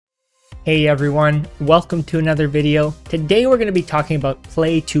Hey everyone, welcome to another video. Today we're going to be talking about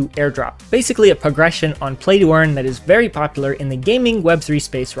play to airdrop, basically a progression on play to earn that is very popular in the gaming Web3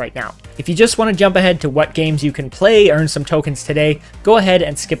 space right now. If you just want to jump ahead to what games you can play, earn some tokens today, go ahead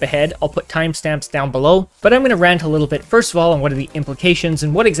and skip ahead. I'll put timestamps down below, but I'm going to rant a little bit first of all on what are the implications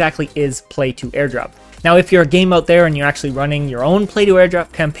and what exactly is play to airdrop. Now, if you're a game out there and you're actually running your own play to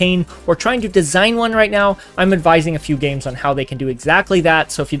airdrop campaign or trying to design one right now, I'm advising a few games on how they can do exactly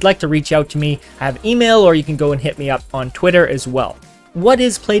that. So if you'd like to reach out to me, I have email or you can go and hit me up on Twitter as well. What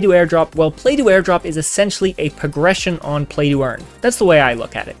is play to airdrop? Well, play to airdrop is essentially a progression on play to earn. That's the way I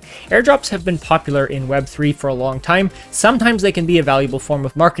look at it. Airdrops have been popular in Web3 for a long time. Sometimes they can be a valuable form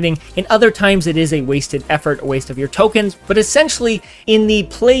of marketing. In other times it is a wasted effort, a waste of your tokens. But essentially in the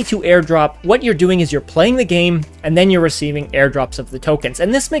play to airdrop, what you're doing is you're playing the game and then you're receiving airdrops of the tokens.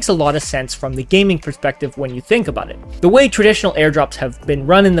 And this makes a lot of sense from the gaming perspective when you think about it. The way traditional airdrops have been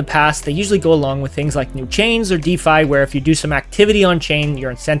run in the past, they usually go along with things like new chains or DeFi, where if you do some activity on chain,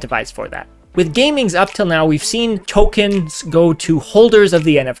 you're incentivized for that. With gamings up till now, we've seen tokens go to holders of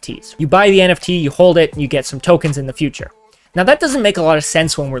the NFTs. You buy the NFT, you hold it, and you get some tokens in the future. Now that doesn't make a lot of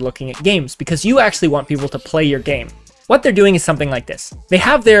sense when we're looking at games because you actually want people to play your game. What they're doing is something like this. They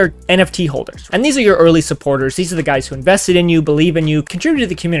have their NFT holders, and these are your early supporters. These are the guys who invested in you, believe in you, contribute to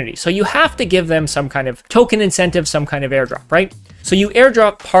the community. So you have to give them some kind of token incentive, some kind of airdrop, right? So you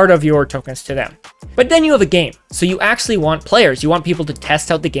airdrop part of your tokens to them. But then you have a game. So you actually want players. You want people to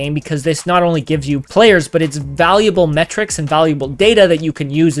test out the game because this not only gives you players, but it's valuable metrics and valuable data that you can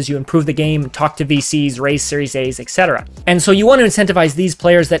use as you improve the game, talk to VCs, raise Series A's, etc. And so you want to incentivize these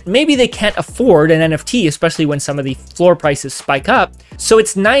players that maybe they can't afford an NFT, especially when some of the floor prices spike up. So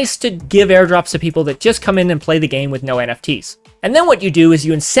it's nice to give airdrops to people that just come in and play the game with no NFTs. And then what you do is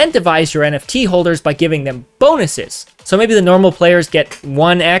you incentivize your NFT holders by giving them bonuses. So maybe the normal players get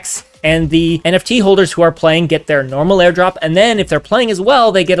 1x and the NFT holders who are playing get their normal airdrop. And then if they're playing as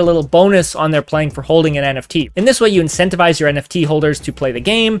well, they get a little bonus on their playing for holding an NFT. In this way, you incentivize your NFT holders to play the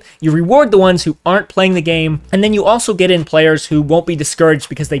game. You reward the ones who aren't playing the game. And then you also get in players who won't be discouraged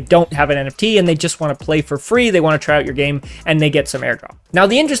because they don't have an NFT and they just want to play for free. They want to try out your game and they get some airdrop. Now,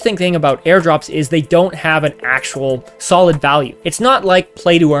 the interesting thing about airdrops is they don't have an actual solid value. It's not like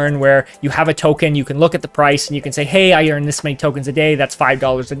play to earn where you have a token, you can look at the price and you can say, hey, I earn this many tokens a day, that's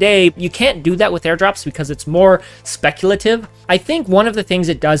 $5 a day. You can't do that with airdrops because it's more speculative. I think one of the things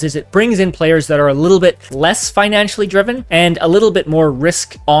it does is it brings in players that are a little bit less financially driven and a little bit more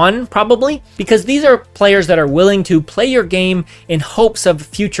risk on probably, because these are players that are willing to play your game in hopes of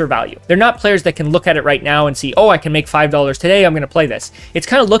future value. They're not players that can look at it right now and see, oh, I can make $5 today, I'm going to play this. It's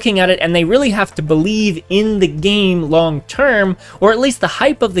kind of looking at it and they really have to believe in the game long term, or at least the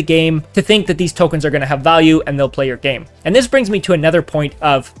hype of the game, to think that these tokens are going to have value and they'll play your game. And this brings me to another point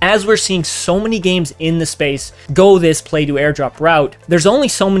of, as we're seeing so many games in the space go this play to airdrop route, there's only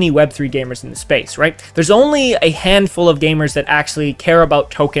so many Web3 gamers in the space, right? There's only a handful of gamers that actually care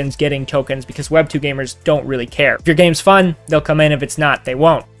about tokens, getting tokens, because Web2 gamers don't really care. If your game's fun, they'll come in. If it's not, they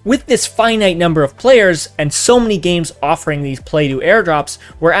won't. With this finite number of players and so many games offering these play to airdrops,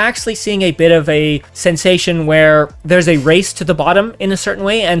 we're actually seeing a bit of a sensation where there's a race to the bottom in a certain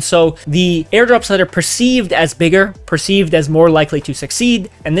way. And so the airdrops that are perceived as bigger, perceived as more likely to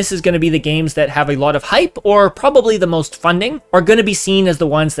succeed, and this is going to be the games that have a lot of hype or probably the most funding, are going to be seen as the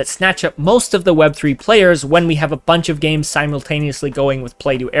ones that snatch up most of the Web3 players when we have a bunch of games simultaneously going with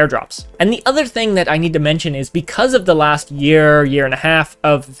play to airdrops. And the other thing that I need to mention is because of the last year and a half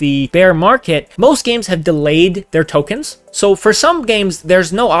of the bear market, most games have delayed their tokens. So for some games,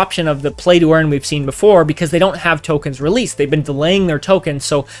 there's no option of the play to earn we've seen before because they don't have tokens released. They've been delaying their tokens.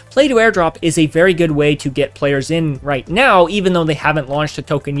 So play to airdrop is a very good way to get players in right now, even though they haven't launched a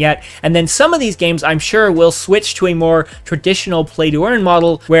token yet. And then some of these games, I'm sure, will switch to a more traditional play to earn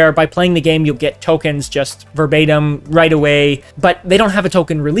model where by playing the game, you'll get tokens just verbatim right away, but they don't have a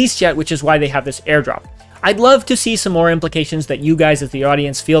token released yet, which is why they have this airdrop. I'd love to see some more implications that you guys as the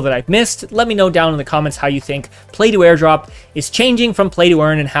audience feel that I've missed. Let me know down in the comments how you think play to airdrop is changing from play to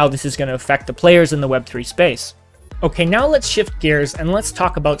earn and how this is going to affect the players in the Web3 space. Okay, now let's shift gears and let's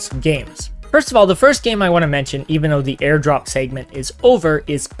talk about some games. First of all, the first game I want to mention, even though the airdrop segment is over,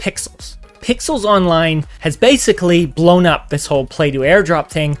 is Pixels. Pixels Online has basically blown up this whole play to airdrop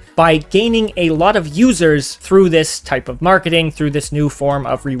thing by gaining a lot of users through this type of marketing, through this new form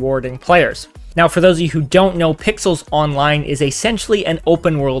of rewarding players. Now, for those of you who don't know, Pixels Online is essentially an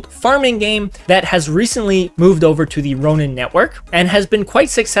open world farming game that has recently moved over to the Ronin network and has been quite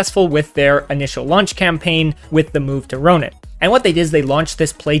successful with their initial launch campaign with the move to Ronin. And what they did is they launched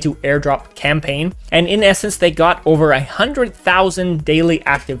this play to airdrop campaign. And in essence, they got over 100,000 daily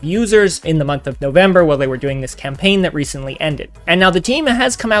active users in the month of November while they were doing this campaign that recently ended. And now the team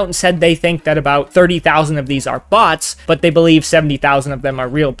has come out and said they think that about 30,000 of these are bots, but they believe 70,000 of them are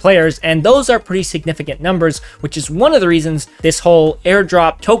real players. And those are pretty significant numbers, which is one of the reasons this whole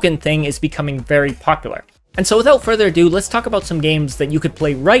airdrop token thing is becoming very popular. And so without further ado, let's talk about some games that you could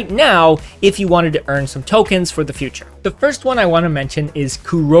play right now if you wanted to earn some tokens for the future. The first one I want to mention is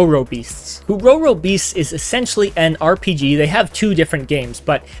Kuroro Beasts. Kuroro Beasts is essentially an RPG. They have two different games,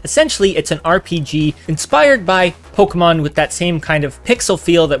 but essentially it's an RPG inspired by Pokemon with that same kind of pixel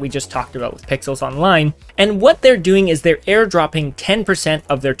feel that we just talked about with Pixels Online. And what they're doing is they're airdropping 10%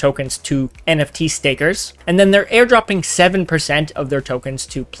 of their tokens to NFT stakers, and then they're airdropping 7% of their tokens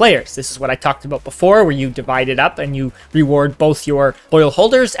to players. This is what I talked about before, where you divide it up and you reward both your loyal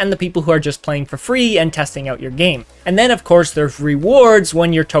holders and the people who are just playing for free and testing out your game. And then of course there's rewards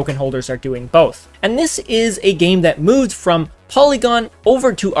when your token holders are doing both. And this is a game that moved from Polygon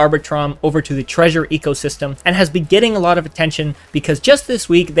over to Arbitrum, over to the Treasure ecosystem, and has been getting a lot of attention because just this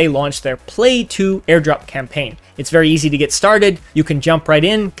week they launched their Play to Airdrop campaign. It's very easy to get started. You can jump right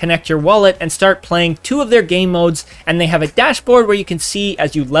in, connect your wallet, and start playing two of their game modes, and they have a dashboard where you can see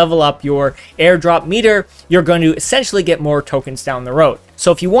as you level up your airdrop meter, you're going to essentially get more tokens down the road.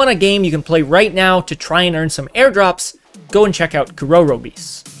 So if you want a game you can play right now to try and earn some airdrops, go and check out Kuroro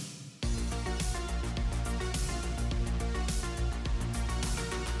Beasts.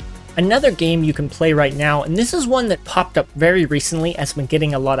 Another game you can play right now, and this is one that popped up very recently, has been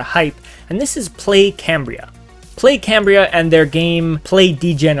getting a lot of hype, and this is Play Cambria. Play Cambria and their game Play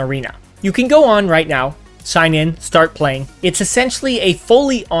Degen Arena. You can go on right now, sign in, start playing. It's essentially a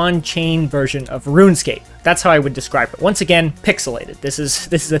fully on-chain version of RuneScape. That's how I would describe it. Once again, pixelated. This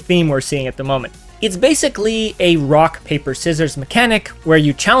is a theme we're seeing at the moment. It's basically a rock, paper, scissors mechanic where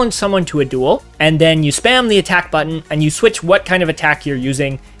you challenge someone to a duel, and then you spam the attack button and you switch what kind of attack you're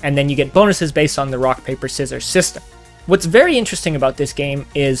using, and then you get bonuses based on the rock, paper, scissors system. What's very interesting about this game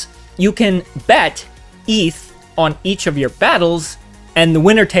is you can bet ETH on each of your battles, and the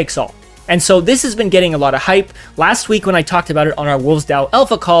winner takes all. And so this has been getting a lot of hype. Last week when I talked about it on our Wolves DAO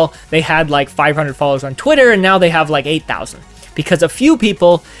Alpha call, they had like 500 followers on Twitter, and now they have like 8,000. Because a few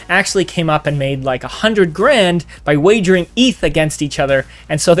people actually came up and made like 100 grand by wagering ETH against each other.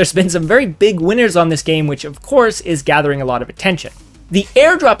 And so there's been some very big winners on this game, which of course is gathering a lot of attention. The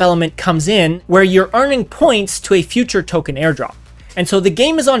airdrop element comes in where you're earning points to a future token airdrop. And so the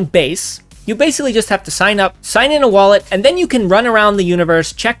game is on base. You basically just have to sign up, sign in a wallet, and then you can run around the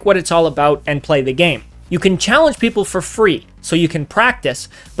universe, check what it's all about, and play the game. You can challenge people for free, so you can practice.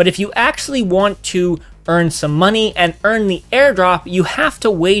 But if you actually want to earn some money and earn the airdrop, you have to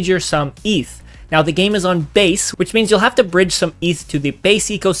wager some ETH. Now the game is on base, which means you'll have to bridge some ETH to the base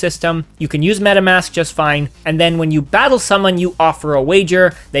ecosystem. You can use MetaMask just fine, and then when you battle someone, you offer a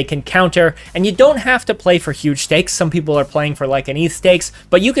wager, they can counter, and you don't have to play for huge stakes. Some people are playing for like an ETH stakes,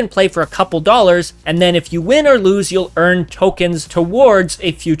 but you can play for a couple dollars, and then if you win or lose, you'll earn tokens towards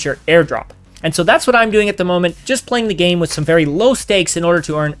a future airdrop. And so that's what I'm doing at the moment, just playing the game with some very low stakes in order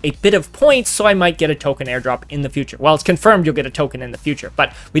to earn a bit of points, so I might get a token airdrop in the future. Well, it's confirmed you'll get a token in the future,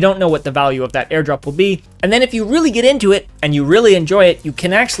 but we don't know what the value of that airdrop will be. And then if you really get into it and you really enjoy it, you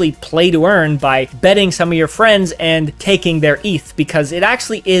can actually play to earn by betting some of your friends and taking their ETH, because it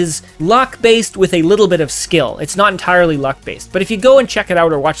actually is luck-based with a little bit of skill. It's not entirely luck-based, but if you go and check it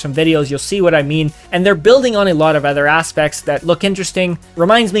out or watch some videos, you'll see what I mean. And they're building on a lot of other aspects that look interesting.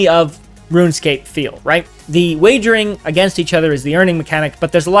 Reminds me of RuneScape feel, right? The wagering against each other is the earning mechanic,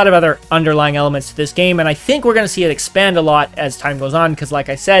 but there's a lot of other underlying elements to this game, and I think we're going to see it expand a lot as time goes on, because like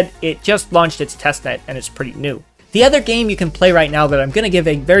I said, it just launched its testnet and it's pretty new. The other game you can play right now that I'm going to give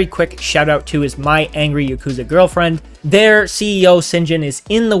a very quick shout out to is My Angry Yakuza Girlfriend. Their CEO, Sinjin, is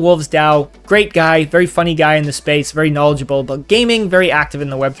in the Wolves DAO. Great guy, very funny guy in the space, very knowledgeable about gaming, very active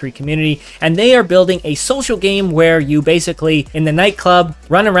in the Web3 community. And they are building a social game where you basically, in the nightclub,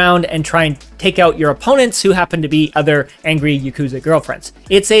 run around and try and take out your opponents who happen to be other angry Yakuza girlfriends.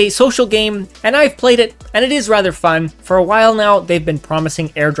 It's a social game, and I've played it, and it is rather fun. For a while now, they've been promising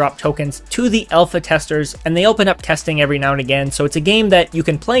airdrop tokens to the alpha testers, and they open up testing every now and again. So it's a game that you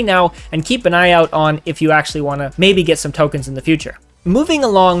can play now and keep an eye out on if you actually want to maybe get some tokens in the future. Moving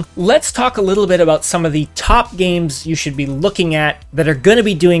along, let's talk a little bit about some of the top games you should be looking at that are going to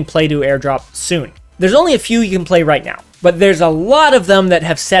be doing play to airdrop soon. There's only a few you can play right now. but there's a lot of them that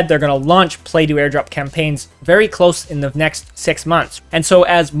have said they're going to launch play to airdrop campaigns very close in the next 6 months. And so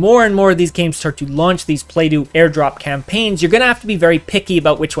as more and more of these games start to launch these play to airdrop campaigns, you're going to have to be very picky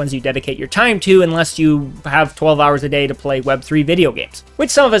about which ones you dedicate your time to, unless you have 12 hours a day to play Web3 video games, which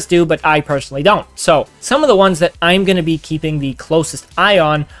some of us do, but I personally don't. So some of the ones that I'm going to be keeping the closest eye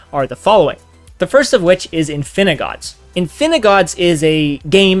on are the following. The first of which is Infinigods. Infinigods is a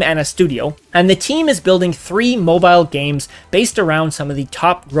game and a studio, and the team is building 3 mobile games based around some of the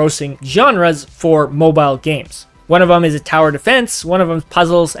top grossing genres for mobile games. One of them is a tower defense, one of them is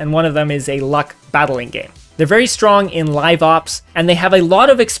puzzles, and one of them is a luck battling game. They're very strong in live ops, and they have a lot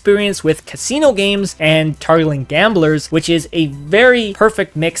of experience with casino games and targeting gamblers, which is a very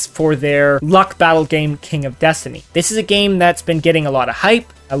perfect mix for their luck battle game, King of Destiny. This is a game that's been getting a lot of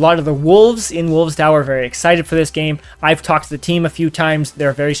hype. A lot of the wolves in Wolves DAO are very excited for this game. I've talked to the team a few times. They're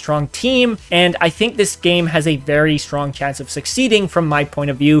a very strong team, and I think this game has a very strong chance of succeeding from my point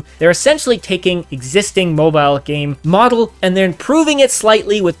of view. They're essentially taking existing mobile game model and they're improving it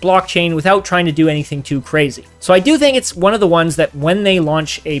slightly with blockchain without trying to do anything too crazy. So I do think it's one of the ones that when they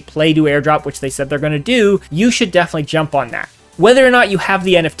launch a play to airdrop, which they said they're going to do, you should definitely jump on that. Whether or not you have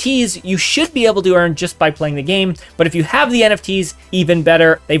the NFTs, you should be able to earn just by playing the game, but if you have the NFTs, even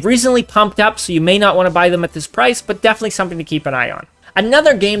better. They've recently pumped up, so you may not want to buy them at this price, but definitely something to keep an eye on.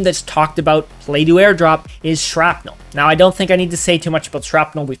 Another game that's talked about play to airdrop is Shrapnel. Now, I don't think I need to say too much about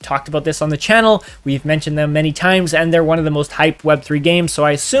Shrapnel. We've talked about this on the channel. We've mentioned them many times, and they're one of the most hyped Web3 games, so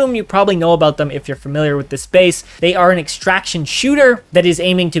I assume you probably know about them if you're familiar with this space. They are an extraction shooter that is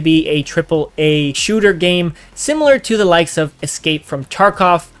aiming to be a AAA shooter game, similar to the likes of Escape from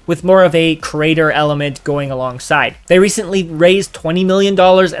Tarkov, with more of a creator element going alongside. They recently raised $20 million,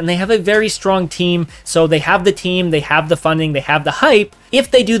 and they have a very strong team, so they have the team, they have the funding, they have the hype.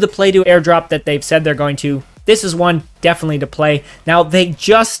 If they do the play to airdrop that they've said they're going to, this is one definitely to play. Now, they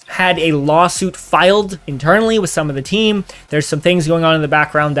just had a lawsuit filed internally with some of the team. There's some things going on in the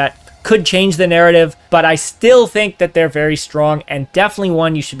background that could change the narrative, but I still think that they're very strong and definitely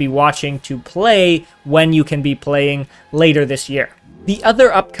one you should be watching to play when you can be playing later this year. The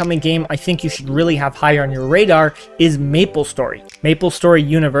other upcoming game I think you should really have higher on your radar is MapleStory. MapleStory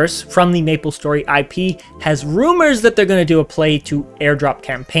Universe, from the MapleStory IP, has rumors that they're going to do a play to airdrop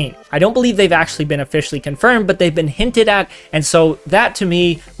campaign. I don't believe they've actually been officially confirmed, but they've been hinted at, and so that to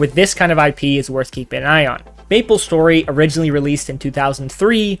me, with this kind of IP, is worth keeping an eye on. MapleStory, originally released in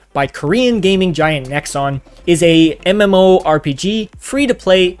 2003 by Korean gaming giant Nexon, is a MMORPG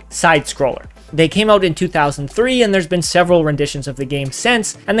free-to-play side-scroller. They came out in 2003, and there's been several renditions of the game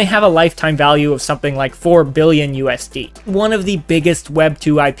since, and they have a lifetime value of something like 4 billion USD. One of the biggest Web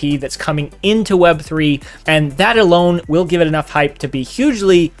 2 IP that's coming into Web 3, and that alone will give it enough hype to be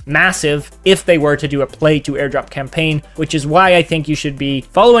hugely massive if they were to do a play to airdrop campaign, which is why I think you should be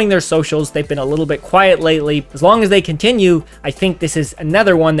following their socials. They've been a little bit quiet lately. As long as they continue, I think this is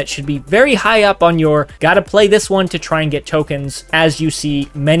another one that should be very high up on your gotta play this one to try and get tokens, as you see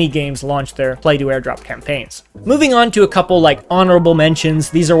many games launch their play to airdrop campaigns. Moving on to a couple like honorable mentions.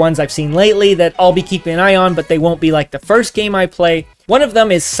 These are ones I've seen lately that I'll be keeping an eye on, but they won't be like the first game I play. One of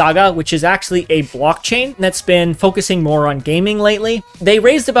them is Saga, which is actually a blockchain that's been focusing more on gaming lately. They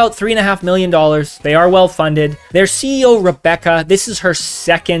raised about $3.5 million. They are well funded. Their CEO, Rebecca, this is her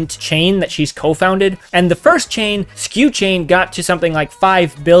second chain that she's co-founded. And the first chain, Skew Chain, got to something like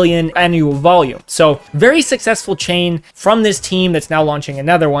 5 billion annual volume. So very successful chain from this team that's now launching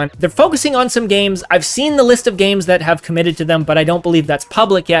another one. They're focusing on some games. I've seen the list of games that have committed to them, but I don't believe that's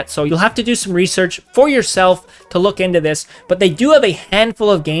public yet. So you'll have to do some research for yourself to look into this. But they do have a handful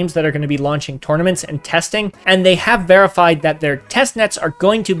of games that are going to be launching tournaments and testing, and they have verified that their test nets are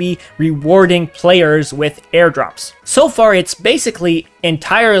going to be rewarding players with airdrops. So far, it's basically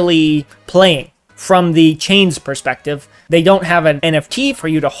entirely playing from the chain's perspective. They don't have an NFT for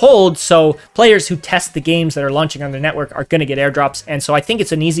you to hold, so players who test the games that are launching on their network are going to get airdrops, and so I think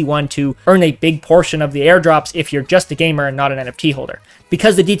it's an easy one to earn a big portion of the airdrops if you're just a gamer and not an NFT holder.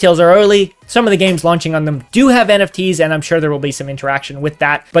 Because the details are early, some of the games launching on them do have NFTs, and I'm sure there will be some interaction with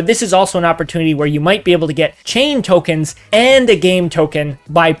that, but this is also an opportunity where you might be able to get chain tokens and a game token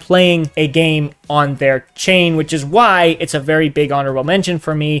by playing a game on their chain, which is why it's a very big honorable mention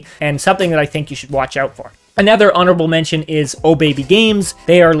for me and something that I think you should watch out for. Another honorable mention is Oh Baby Games.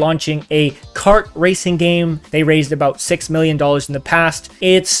 They are launching a kart racing game. They raised about $6 million in the past.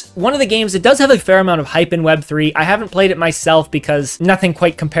 It's one of the games that does have a fair amount of hype in Web3. I haven't played it myself because nothing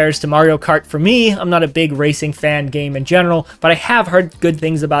quite compares to Mario Kart for me. I'm not a big racing fan game in general, but I have heard good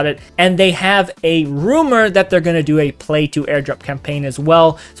things about it. And they have a rumor that they're going to do a play to airdrop campaign as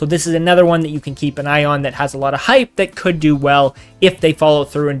well. So this is another one that you can keep an eye on that has a lot of hype that could do well if they follow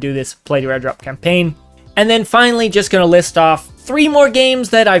through and do this play to airdrop campaign. And then finally, just going to list off 3 more games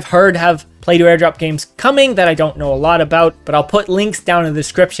that I've heard have play to airdrop games coming that I don't know a lot about, but I'll put links down in the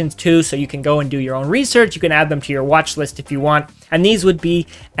descriptions too, so you can go and do your own research. You can add them to your watch list if you want. And these would be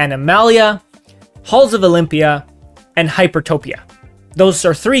Animalia, Halls of Olympia, and Hypertopia. Those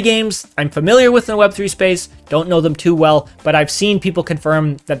are 3 games I'm familiar with in the Web3 space, don't know them too well, but I've seen people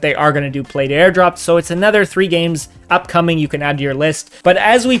confirm that they are going to do play to airdrop, so it's another 3 games upcoming you can add to your list. But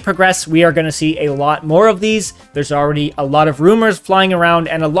as we progress, we are going to see a lot more of these. There's already a lot of rumors flying around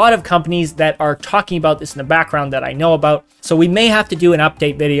and a lot of companies that are talking about this in the background that I know about. So we may have to do an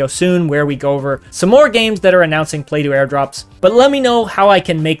update video soon where we go over some more games that are announcing play to airdrops. But let me know how I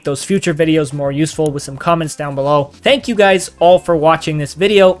can make those future videos more useful with some comments down below. Thank you guys all for watching this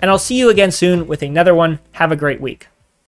video, and I'll see you again soon with another one. Have a great week.